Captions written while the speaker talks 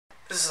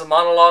This is a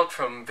monologue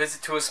from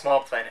Visit to a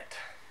Small Planet.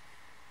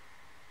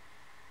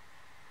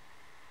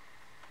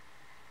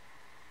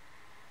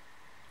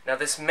 Now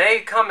this may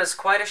come as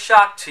quite a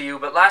shock to you,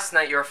 but last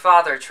night your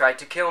father tried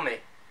to kill me.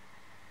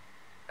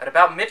 At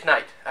about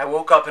midnight, I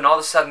woke up and all of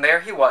a sudden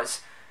there he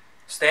was,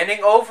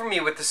 standing over me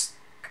with this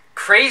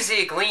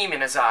crazy gleam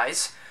in his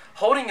eyes,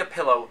 holding a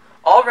pillow,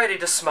 all ready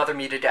to smother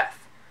me to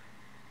death.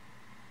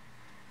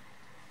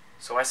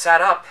 So I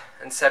sat up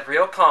and said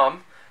real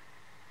calm,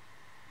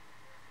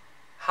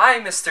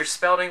 "Hi, Mr.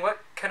 Spaulding, what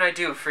can I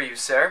do for you,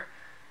 sir?"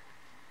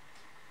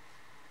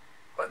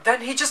 But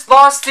then he just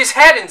lost his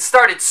head and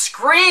started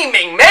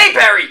screaming.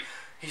 "Mayberry!"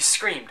 he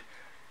screamed.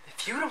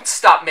 "If you don't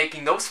stop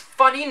making those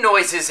funny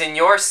noises in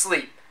your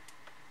sleep,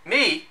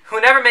 me,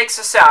 who never makes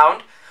a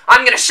sound,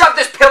 I'm gonna shove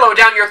this pillow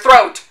down your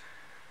throat!"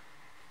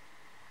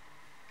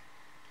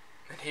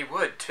 And he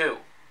would,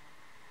 too.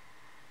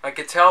 I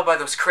could tell by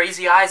those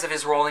crazy eyes of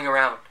his rolling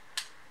around.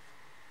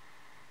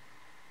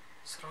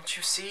 So don't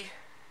you see?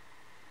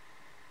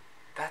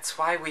 That's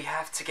why we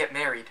have to get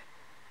married.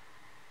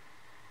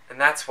 And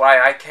that's why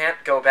I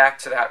can't go back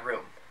to that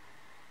room.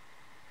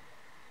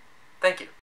 Thank you.